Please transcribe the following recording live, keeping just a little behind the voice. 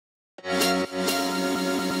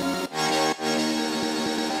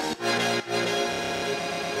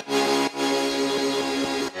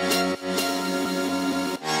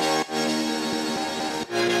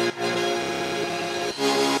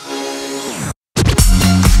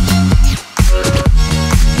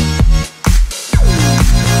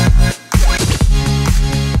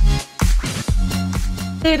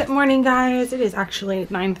Good morning, guys. It is actually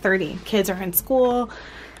 9:30. Kids are in school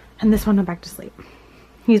and this one went back to sleep.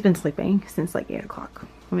 He's been sleeping since like 8 o'clock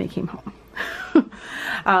when we came home.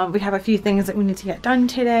 We have a few things that we need to get done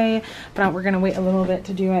today, but we're gonna wait a little bit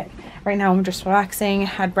to do it. Right now I'm just relaxing,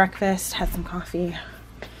 had breakfast, had some coffee.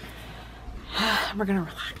 We're gonna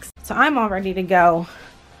relax. So I'm all ready to go,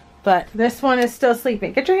 but this one is still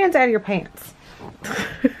sleeping. Get your hands out of your pants.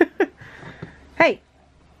 Hey,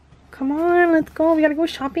 come on, let's go. We gotta go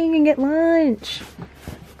shopping and get lunch.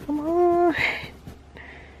 Come on.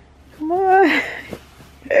 Come on.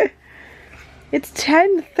 It's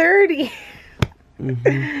 10:30.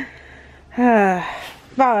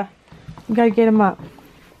 Vala, you gotta get him up.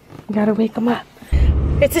 You gotta wake him up.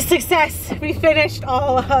 It's a success. We finished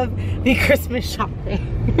all of the Christmas shopping.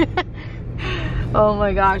 Oh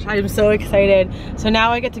my gosh, I am so excited. So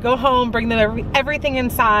now I get to go home, bring them everything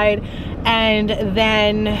inside, and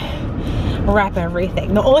then wrap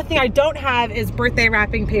everything. The only thing I don't have is birthday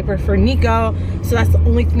wrapping paper for Nico, so that's the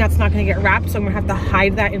only thing that's not gonna get wrapped, so I'm gonna have to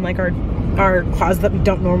hide that in like our closet that we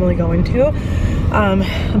don't normally go into.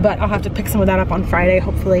 But I'll have to pick some of that up on Friday,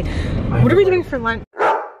 hopefully. What are we doing for lunch?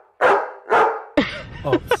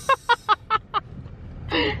 Oh.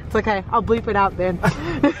 It's okay, I'll bleep it out then.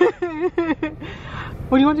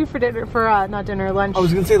 What do you want to do for dinner, not dinner, lunch? I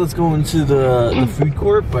was gonna say let's go into the food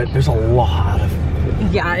court, but there's a lot of...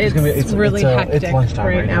 Yeah, it's really hectic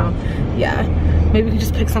right now. Yeah, maybe we can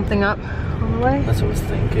just pick something up on the way. That's what I was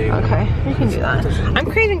thinking. Okay, we can do that. I'm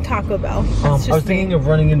craving Taco Bell. I was thinking of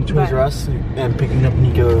running into Toys R Us and picking up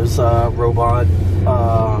Nico's robot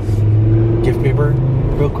gift paper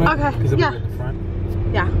real quick. Okay, because it'll be in the front.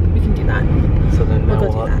 Yeah, we can do that. So then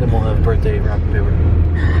we'll have birthday wrapping paper.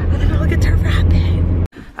 And then I'll get to wrapping.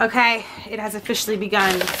 Okay, it has officially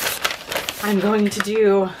begun. I'm going to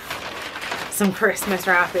do some Christmas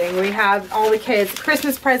wrapping. We have all the kids'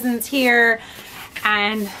 Christmas presents here,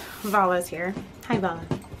 and Vala's here. Hi, Vala.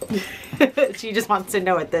 She just wants to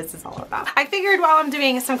know what this is all about. I figured while I'm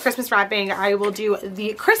doing some Christmas wrapping, I will do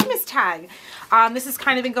the Christmas tag. This has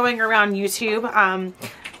kind of been going around YouTube.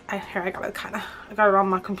 I got it on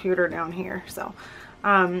my computer down here, so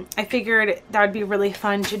I figured that would be really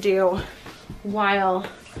fun to do while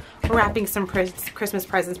wrapping some Christmas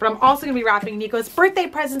presents. But I'm also going to be wrapping Nico's birthday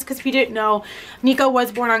presents, because if you didn't know, Nico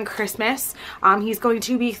was born on Christmas. He's going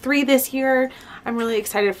to be 3 this year. I'm really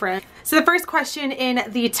excited for him. So the first question in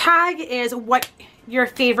the tag is what your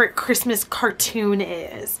favorite Christmas cartoon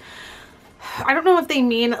is. I don't know if they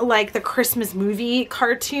mean like the Christmas movie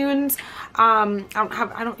cartoons. I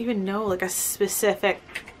don't even know like a specific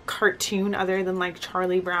cartoon other than like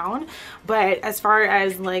Charlie Brown, but as far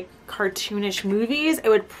as like cartoonish movies, it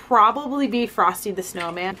would probably be Frosty the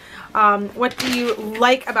Snowman. What do you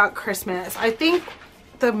like about Christmas? I think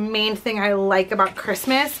the main thing I like about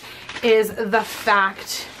Christmas is the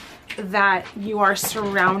fact that you are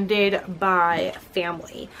surrounded by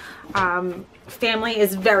family. Family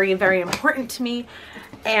is very, very important to me,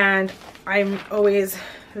 and I'm always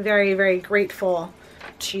very, very grateful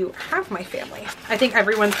to have my family. I think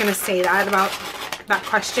everyone's gonna say that about that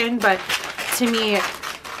question, but to me,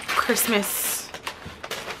 Christmas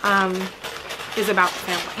is about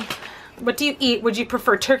family. What do you eat? Would you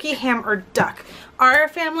prefer turkey, ham, or duck? Our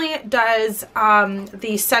family does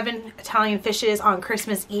the 7 Italian fishes on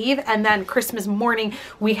Christmas Eve, and then Christmas morning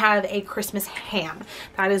we have a Christmas ham.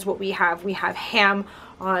 That is what we have. We have ham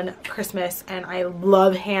on Christmas, and I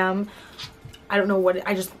love ham. I don't know what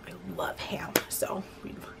I love ham. So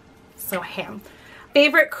ham.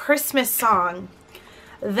 Favorite Christmas song?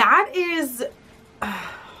 That is,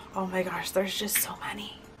 oh my gosh, there's just so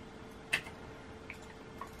many.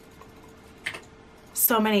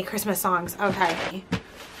 So many Christmas songs. Okay,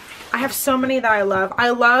 I have so many that I love. I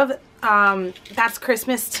love That's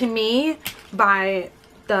Christmas to Me by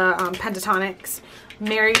the Pentatonics,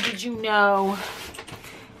 Mary Did You Know,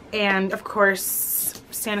 and of course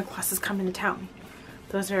Santa Claus Is Coming to Town.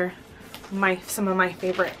 Those are some of my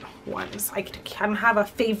favorite ones. I don't have a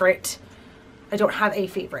favorite. I don't have a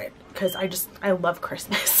favorite because I love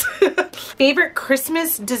Christmas. Favorite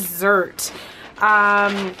Christmas dessert?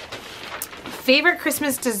 Favorite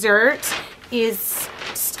Christmas dessert is,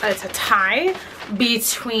 it's a tie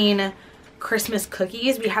between Christmas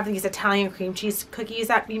cookies. We have these Italian cream cheese cookies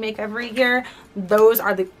that we make every year. Those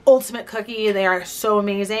are the ultimate cookie. They are so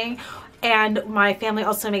amazing. And my family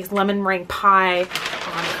also makes lemon meringue pie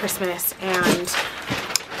on Christmas, and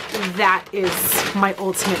that is my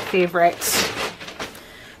ultimate favorite.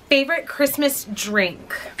 Favorite Christmas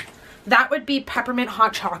drink? That would be peppermint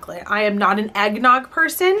hot chocolate. I am not an eggnog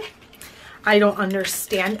person. I don't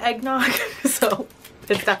understand eggnog, so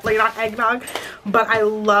It's definitely not eggnog, but I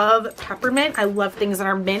love peppermint. I love things that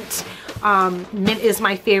are mint. Mint is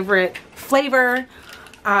my favorite flavor.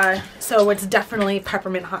 So it's definitely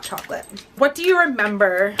peppermint hot chocolate. What do you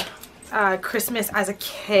remember Christmas as a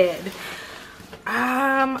kid?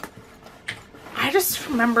 I just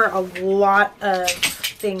remember a lot of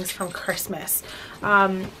things from Christmas.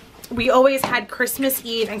 We always had Christmas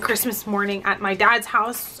Eve and Christmas morning at my dad's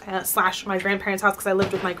house slash my grandparents' house, because I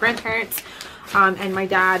lived with my grandparents and my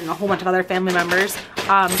dad and a whole bunch of other family members.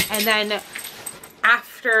 And then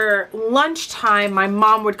after lunchtime, my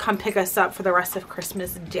mom would come pick us up for the rest of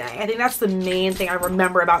Christmas Day. I think that's the main thing I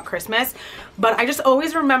remember about Christmas. But I just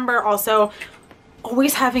always remember also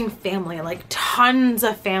always having family, like tons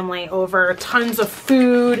of family over, tons of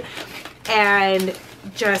food, and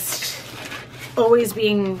just always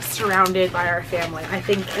being surrounded by our family, I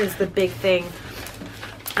think is the big thing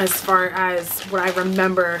as far as what I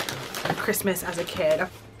remember Christmas as a kid.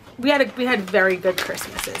 We had very good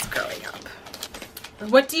Christmases growing up.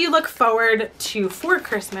 What do you look forward to for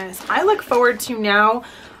Christmas? I look forward to now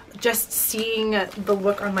just seeing the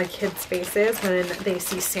look on my kids' faces when they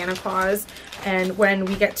see Santa Claus, and when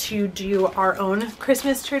we get to do our own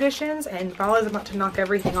Christmas traditions, and Vala's about to knock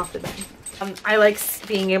everything off the bed. I like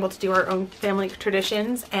being able to do our own family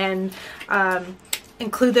traditions and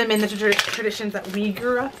include them in the traditions that we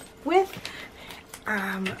grew up with.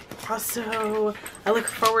 Also, I look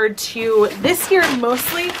forward to, this year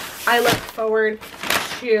mostly, I look forward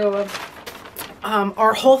to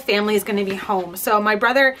our whole family is going to be home. So my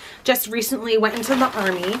brother just recently went into the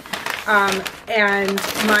army, and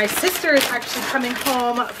my sister is actually coming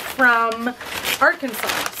home from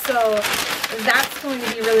Arkansas. So that's going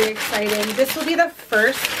to be really exciting. This will be the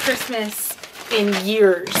first Christmas in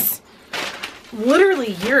years.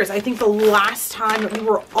 Literally years. I think the last time that we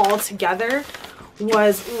were all together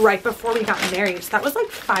was right before we got married. So that was like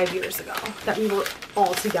 5 years ago that we were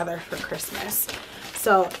all together for Christmas.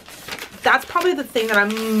 So that's probably the thing that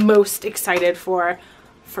I'm most excited for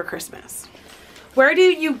Christmas. Where do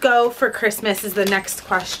you go for Christmas is the next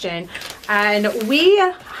question. And we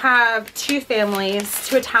have two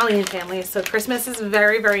Italian families, so Christmas is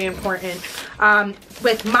very, very important.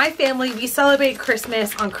 With my family, we celebrate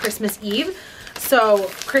Christmas on Christmas Eve. So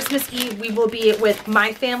Christmas Eve, we will be with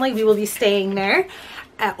my family. We will be staying there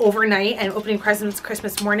overnight and opening presents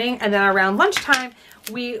Christmas morning. And then around lunchtime,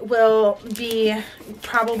 we will be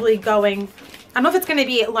probably going, I don't know if it's going to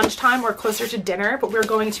be at lunchtime or closer to dinner, but we're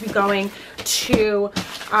going to be going to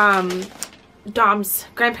Dom's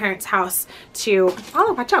grandparents' house to,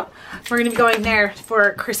 oh, watch out. We're going to be going there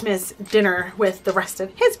for Christmas dinner with the rest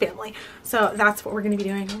of his family. So that's what we're going to be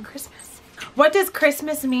doing on Christmas. What does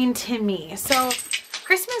Christmas mean to me? So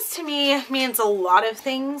Christmas to me means a lot of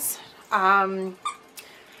things. Family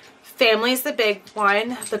is the big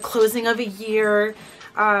one, the closing of a year,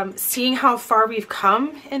 seeing how far we've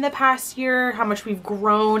come in the past year, how much we've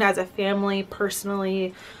grown as a family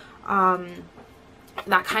personally,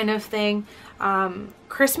 that kind of thing.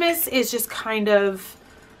 Christmas is just kind of,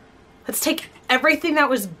 let's take everything that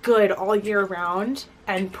was good all year round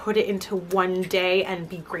and put it into one day and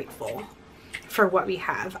be grateful for what we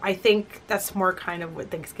have. I think that's more kind of what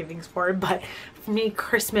Thanksgiving's for, but for me,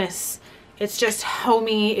 Christmas, it's just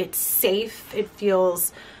homey, it's safe,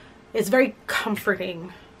 it's very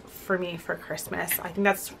comforting for me for Christmas. I think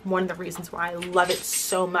that's one of the reasons why I love it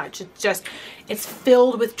so much. It's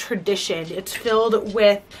filled with tradition. It's filled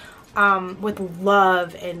with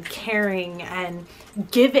love and caring and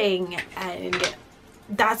giving, and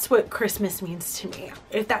that's what Christmas means to me,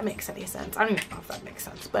 if that makes any sense. I don't even know if that makes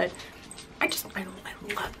sense, but I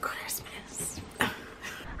love Christmas.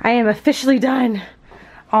 I am officially done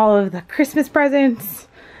all of the Christmas presents,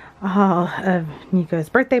 all of Nico's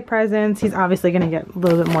birthday presents. He's obviously going to get a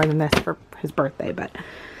little bit more than this for his birthday, but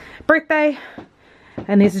birthday.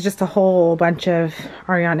 And this is just a whole bunch of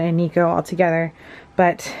Ariana and Nico all together.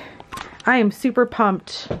 But I am super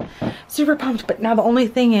pumped, but now the only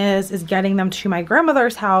thing is getting them to my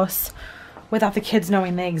grandmother's house without the kids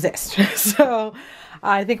knowing they exist. So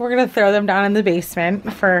I think we're gonna throw them down in the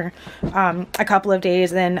basement for a couple of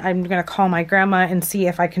days, and then I'm gonna call my grandma and see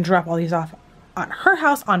if I can drop all these off on her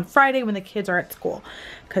house on Friday when the kids are at school,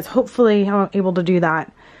 because hopefully I'm able to do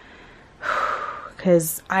that,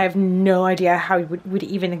 because I have no idea how we would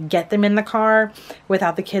even get them in the car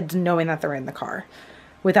without the kids knowing that they're in the car,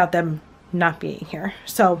 without them not being here.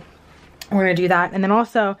 So we're gonna do that. And then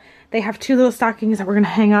also they have two little stockings that we're gonna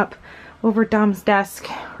hang up over Dom's desk,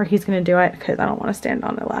 or he's gonna do it, because I don't want to stand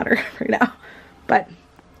on the ladder right now. But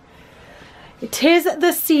it is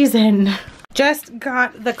the season Just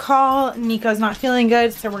got the call. Nico's not feeling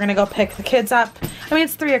good, so we're gonna go pick the kids up. I mean,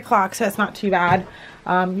 it's 3 o'clock, so it's not too bad.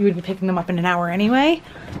 You would be picking them up in an hour anyway,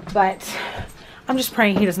 but I'm just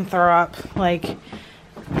praying he doesn't throw up like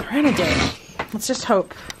Miranda did. Let's just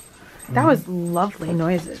hope. That was lovely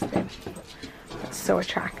noises, babe. That's so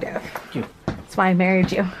attractive. Thank you. That's why I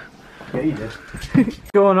married you. Yeah, you did.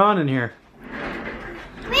 What's going on in here?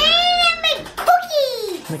 We're making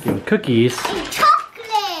cookies. Making cookies. And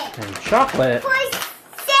chocolate. And chocolate. For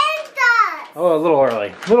Santa. Oh, a little early.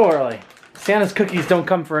 A little early. Santa's cookies don't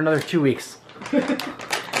come for another 2 weeks. No.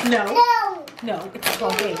 No. No, it's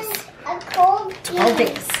 12 days. A cold 12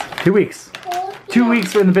 days. 2 weeks. 2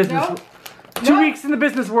 weeks in the business. No. 2 weeks in the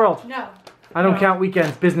business world. No. I don't count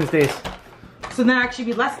weekends, business days. So then actually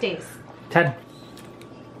be less days. 10.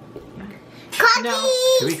 Cookies. No.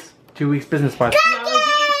 2 weeks. 2 weeks business wise. No, it'd be 8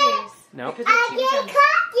 days. No. Because I it's 2 get weekends.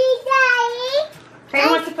 cookies, Daddy. Who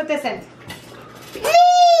wants to put this in? Me.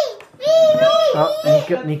 Oh,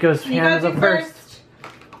 Nico's hands up first.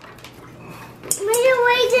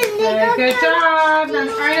 Good job. Now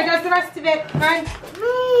Miranda does the rest of it. Come on.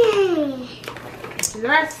 Do the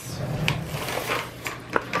rest.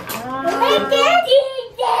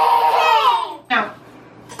 Now.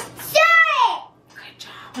 Sure. Good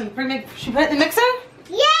job. Should we put it in the mixer?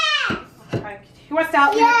 Yeah. Okay. Who wants to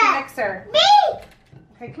help me with the mixer? Me.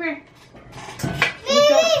 Okay, come here. Me.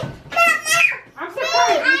 I'm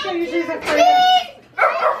surprised. Nico usually isn't for you.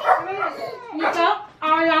 Nico,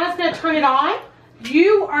 Ariana's going to turn it on.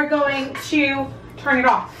 You are going to turn it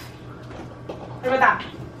off. What about that?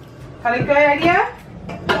 Got a good idea?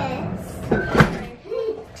 Yes.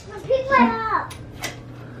 Pick one up.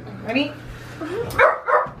 Ready?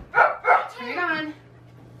 Turn it on.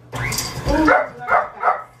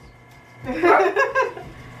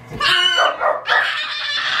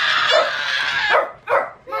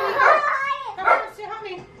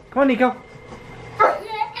 Come on, Nico. Want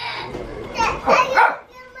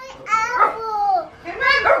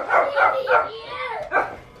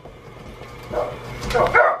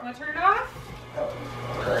to turn it off?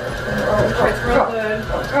 Oh, it's real good.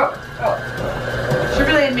 Should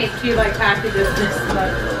really make you like happy business,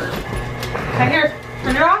 but okay, here,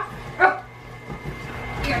 turn it off.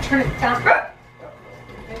 Here, turn it down.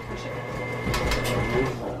 Okay, push it.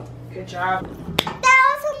 Good job. That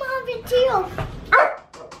was a mommy too.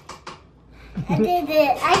 I did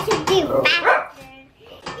it. I can do faster.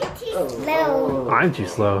 You're too slow. I'm too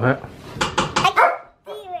slow, huh? I can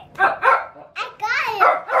do it. I got it.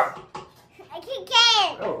 I can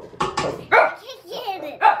get it. I can get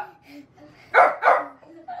it.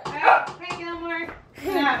 Okay, Gilmore.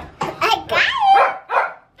 Yeah. I got it.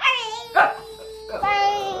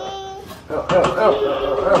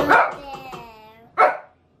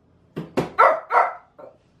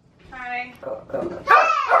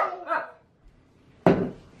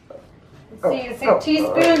 Let's see, is it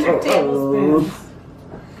teaspoons or tablespoons?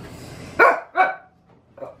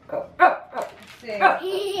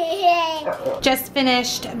 Just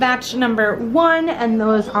finished batch number 1, and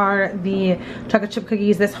those are the chocolate chip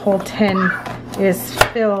cookies. This whole tin is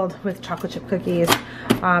filled with chocolate chip cookies.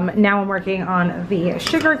 Now I'm working on the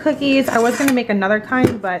sugar cookies. I was going to make another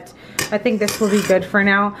kind, but I think this will be good for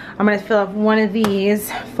now. I'm going to fill up one of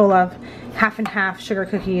these full of half and half sugar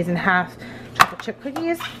cookies and half chocolate chip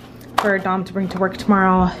cookies for Dom to bring to work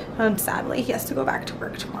tomorrow. And sadly, he has to go back to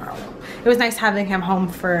work tomorrow. It was nice having him home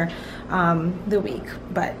for the week,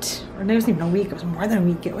 but or it wasn't even a week, it was more than a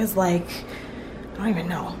week. It was like, I don't even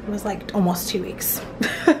know, it was like almost 2 weeks.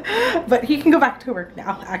 But he can go back to work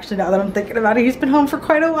now, actually, now that I'm thinking about it. He's been home for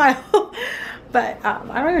quite a while. But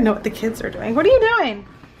I don't even know what the kids are doing. What are you doing?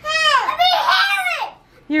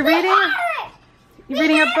 You're reading? You're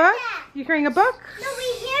reading a book? You're hearing a book? No, we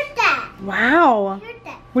heard that. Wow. We heard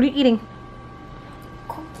that. What are you eating?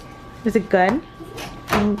 Is it good?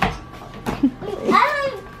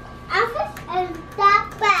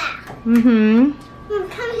 Mm-hmm.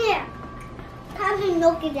 Come here. Come here,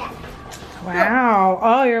 look at that. Wow.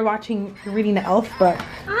 Oh, you're reading the Elf book.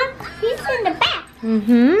 He's in the back.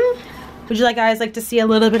 Mm-hmm. Would you guys like to see a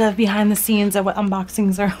little bit of behind the scenes of what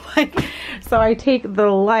unboxings are like? So I take the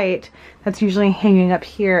light that's usually hanging up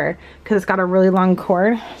here because it's got a really long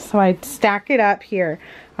cord. So I stack it up here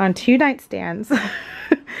on 2 nightstands.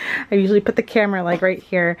 I usually put the camera like right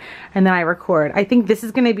here and then I record. I think this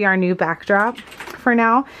is going to be our new backdrop for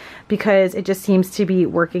now because it just seems to be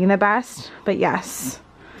working the best. But yes,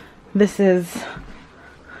 this is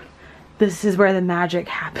where the magic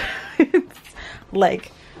happens.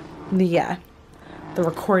 Like the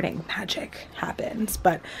recording magic happens.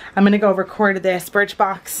 But I'm gonna go record this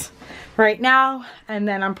Birchbox right now, and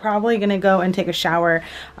then I'm probably gonna go and take a shower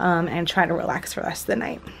and try to relax for the rest of the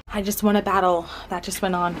night. I just won a battle that just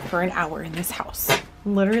went on for an hour in this house.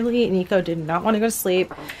 Literally, Nico did not want to go to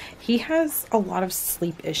sleep. He has a lot of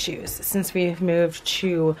sleep issues since we've moved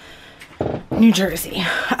to New Jersey.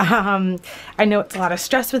 I know it's a lot of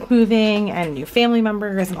stress with moving and new family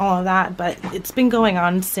members and all of that, but it's been going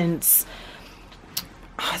on since,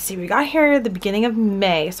 let's see, we got here at the beginning of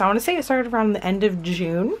May. So I want to say it started around the end of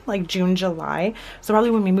June, like June, July. So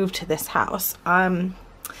probably when we moved to this house.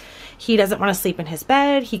 He doesn't want to sleep in his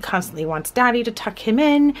bed. He constantly wants daddy to tuck him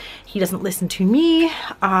in. He doesn't listen to me.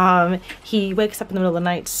 He wakes up in the middle of the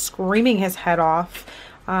night screaming his head off.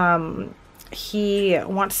 He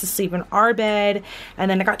wants to sleep in our bed, and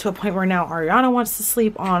then it got to a point where now Ariana wants to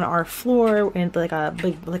sleep on our floor in like a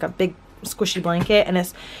big squishy blanket, and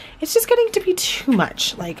it's just getting to be too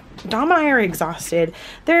much. Like, Dom and I are exhausted.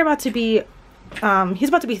 They're about to be he's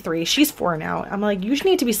about to be 3, she's 4 now. I'm like, you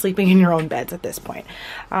need to be sleeping in your own beds at this point.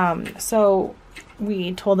 So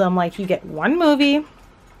we told them, like, you get one movie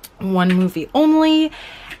only,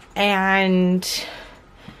 and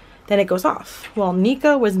then it goes off. Well,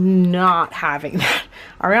 Nico was not having that.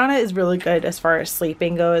 Ariana is really good as far as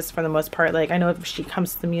sleeping goes for the most part. Like, I know if she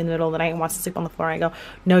comes to me in the middle of the night and wants to sleep on the floor, I go,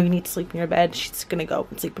 no, you need to sleep in your bed. She's gonna go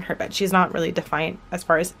and sleep in her bed. She's not really defiant as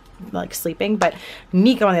far as like sleeping, but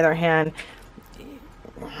Nico, on the other hand,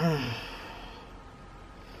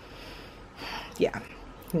 yeah,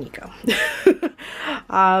 Nico.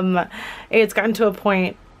 It's gotten to a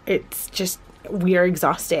point, it's just, we are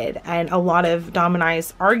exhausted, and a lot of Dom and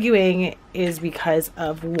I's arguing is because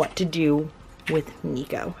of what to do with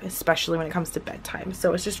Nico, especially when it comes to bedtime.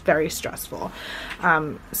 So it's just very stressful.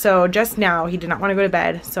 So just now he did not want to go to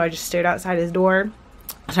bed, so I just stood outside his door.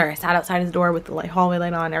 Sorry, I sat outside his door with the hallway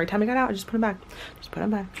light on. Every time I got out, I just put him back. Just put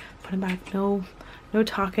him back. Put him back. No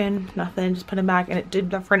talking, nothing. Just put him back, and it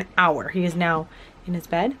did that for an hour. He is now in his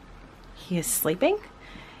bed. He is sleeping.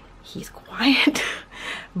 He's quiet.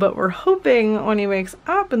 But we're hoping when he wakes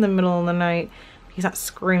up in the middle of the night, he's not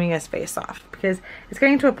screaming his face off, because it's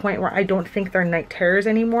getting to a point where I don't think they're night terrors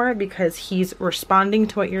anymore, because he's responding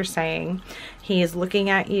to what you're saying. He is looking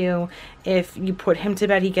at you. If you put him to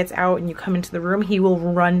bed, he gets out and you come into the room, he will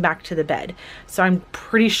run back to the bed. So I'm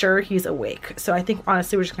pretty sure he's awake. So I think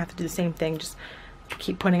honestly we're just gonna have to do the same thing. Just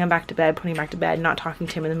keep putting him back to bed, putting him back to bed, not talking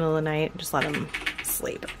to him in the middle of the night, just let him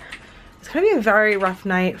sleep. It's gonna be a very rough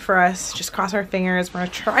night for us. Just cross our fingers. We're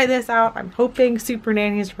gonna try this out. I'm hoping Super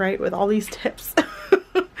Nanny's right with all these tips.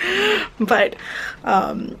 But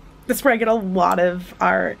that's where I get a lot of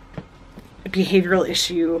our behavioral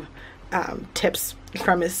issue tips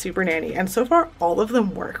from his Super Nanny, and so far all of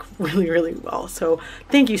them work really well. So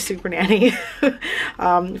thank you, Super Nanny,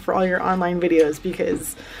 for all your online videos,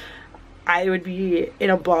 because I would be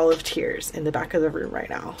in a ball of tears in the back of the room right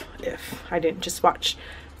now if I didn't just watch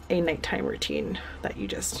a nighttime routine that you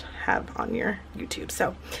just have on your YouTube.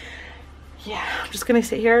 So yeah, I'm just gonna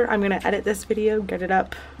sit here. I'm gonna edit this video, get it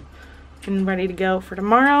up and ready to go for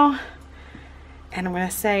tomorrow. And I'm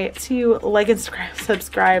gonna say to like and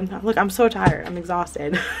subscribe. Look, I'm so tired, I'm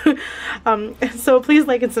exhausted. So please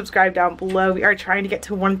like and subscribe down below. We are trying to get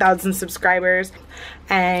to 1,000 subscribers,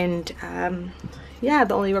 and yeah,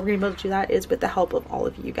 the only way we're gonna be able to do that is with the help of all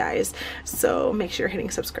of you guys. So make sure you're hitting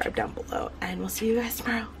subscribe down below, and we'll see you guys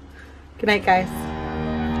tomorrow. Good night, guys.